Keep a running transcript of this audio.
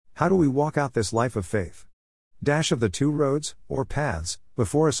How do we walk out this life of faith? Dash of the two roads, or paths,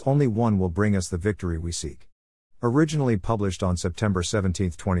 before us only one will bring us the victory we seek. Originally published on September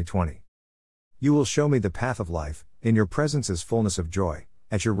 17, 2020. You will show me the path of life, in your presence is fullness of joy,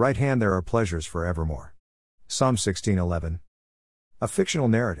 at your right hand there are pleasures forevermore. Psalm 16:11. A fictional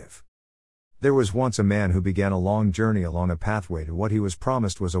narrative. There was once a man who began a long journey along a pathway to what he was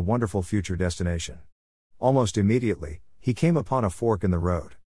promised was a wonderful future destination. Almost immediately, he came upon a fork in the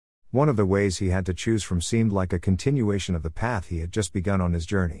road. One of the ways he had to choose from seemed like a continuation of the path he had just begun on his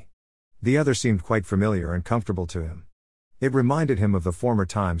journey. The other seemed quite familiar and comfortable to him. It reminded him of the former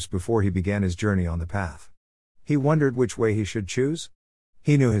times before he began his journey on the path. He wondered which way he should choose.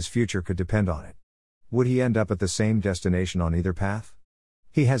 He knew his future could depend on it. Would he end up at the same destination on either path?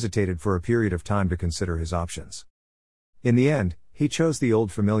 He hesitated for a period of time to consider his options. In the end, he chose the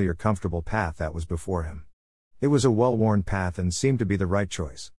old familiar comfortable path that was before him. It was a well-worn path and seemed to be the right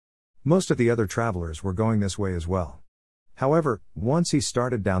choice. Most of the other travelers were going this way as well. However, once he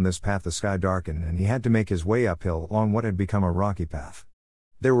started down this path the sky darkened and he had to make his way uphill along what had become a rocky path.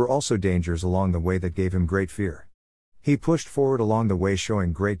 There were also dangers along the way that gave him great fear. He pushed forward along the way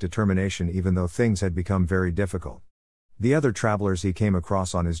showing great determination even though things had become very difficult. The other travelers he came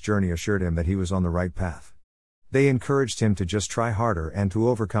across on his journey assured him that he was on the right path. They encouraged him to just try harder and to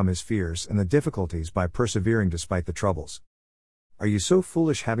overcome his fears and the difficulties by persevering despite the troubles. Are you so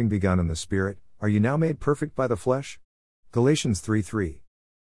foolish, having begun in the Spirit, are you now made perfect by the flesh? Galatians 3:3.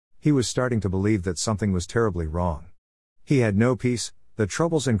 He was starting to believe that something was terribly wrong. He had no peace, the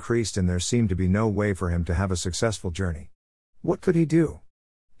troubles increased and there seemed to be no way for him to have a successful journey. What could he do?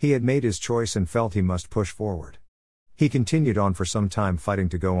 He had made his choice and felt he must push forward. He continued on for some time fighting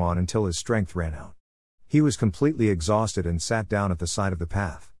to go on until his strength ran out. He was completely exhausted and sat down at the side of the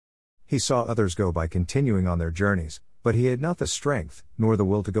path. He saw others go by continuing on their journeys, but he had not the strength, nor the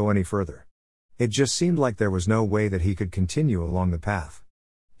will to go any further. It just seemed like there was no way that he could continue along the path.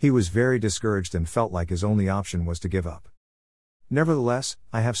 He was very discouraged and felt like his only option was to give up. Nevertheless,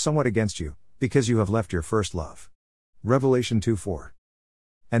 I have somewhat against you, because you have left your first love. Revelation 2:4.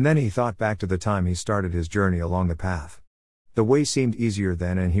 And then he thought back to the time he started his journey along the path. The way seemed easier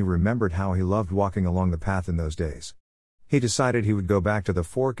then and he remembered how he loved walking along the path in those days. He decided he would go back to the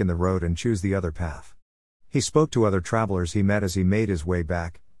fork in the road and choose the other path. He spoke to other travelers he met as he made his way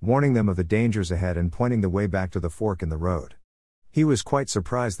back, warning them of the dangers ahead and pointing the way back to the fork in the road. He was quite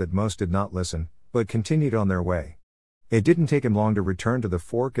surprised that most did not listen, but continued on their way. It didn't take him long to return to the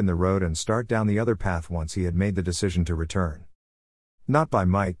fork in the road and start down the other path once he had made the decision to return. Not by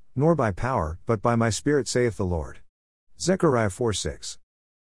might, nor by power, but by my Spirit, saith the Lord. Zechariah 4:6.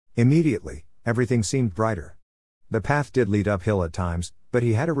 Immediately, everything seemed brighter. The path did lead uphill at times, but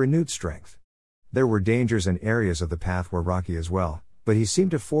he had a renewed strength. There were dangers and areas of the path were rocky as well, but he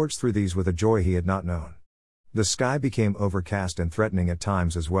seemed to forge through these with a joy he had not known. The sky became overcast and threatening at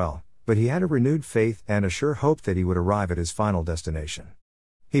times as well, but he had a renewed faith and a sure hope that he would arrive at his final destination.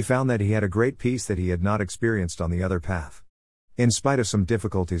 He found that he had a great peace that he had not experienced on the other path. In spite of some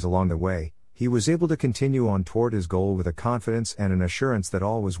difficulties along the way, he was able to continue on toward his goal with a confidence and an assurance that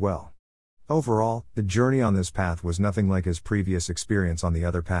all was well. Overall, the journey on this path was nothing like his previous experience on the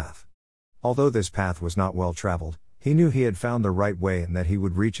other path. Although this path was not well traveled, he knew he had found the right way and that he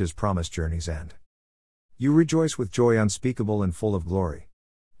would reach his promised journey's end. You rejoice with joy unspeakable and full of glory.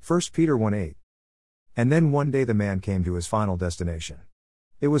 1 Peter 1:8. And then one day the man came to his final destination.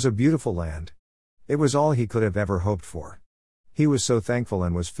 It was a beautiful land. It was all he could have ever hoped for. He was so thankful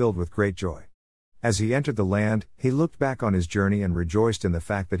and was filled with great joy. As he entered the land, he looked back on his journey and rejoiced in the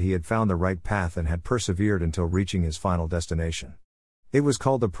fact that he had found the right path and had persevered until reaching his final destination. It was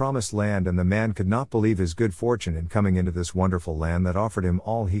called the Promised Land, and the man could not believe his good fortune in coming into this wonderful land that offered him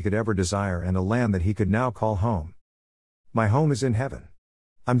all he could ever desire and a land that he could now call home. My home is in heaven.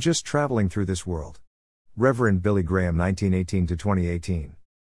 I'm just traveling through this world. Reverend Billy Graham, 1918-2018.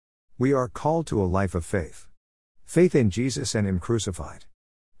 We are called to a life of faith. Faith in Jesus and Him crucified.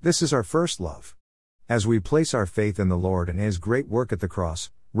 This is our first love. As we place our faith in the Lord and His great work at the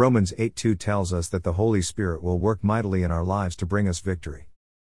cross, Romans 8:2 tells us that the Holy Spirit will work mightily in our lives to bring us victory.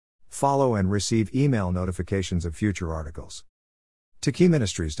 Follow and receive email notifications of future articles.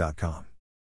 TakiMinistries.com